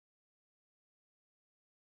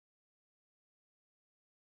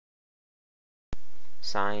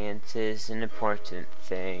Science is an important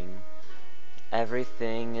thing.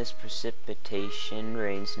 Everything is precipitation,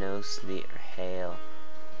 rain, snow, sleet, or hail.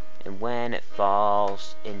 And when it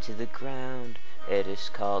falls into the ground, it is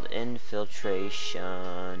called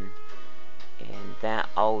infiltration. And that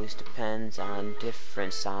always depends on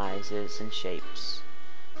different sizes and shapes.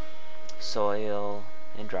 Soil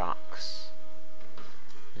and rocks.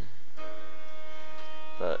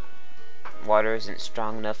 But water isn't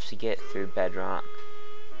strong enough to get through bedrock.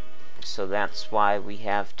 So that's why we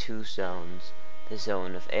have two zones. The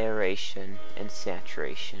zone of aeration and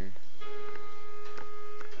saturation.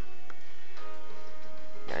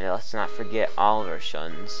 And let's not forget all of our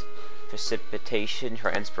shuns. Precipitation,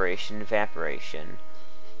 transpiration, evaporation.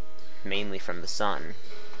 Mainly from the sun.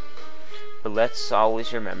 But let's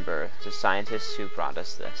always remember the scientists who brought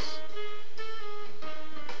us this.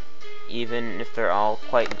 Even if they're all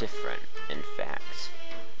quite different, in fact.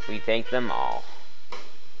 We thank them all.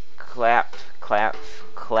 Clap, clap,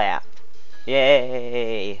 clap.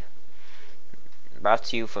 Yay! Brought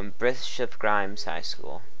to you from Bishop Grimes High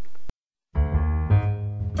School.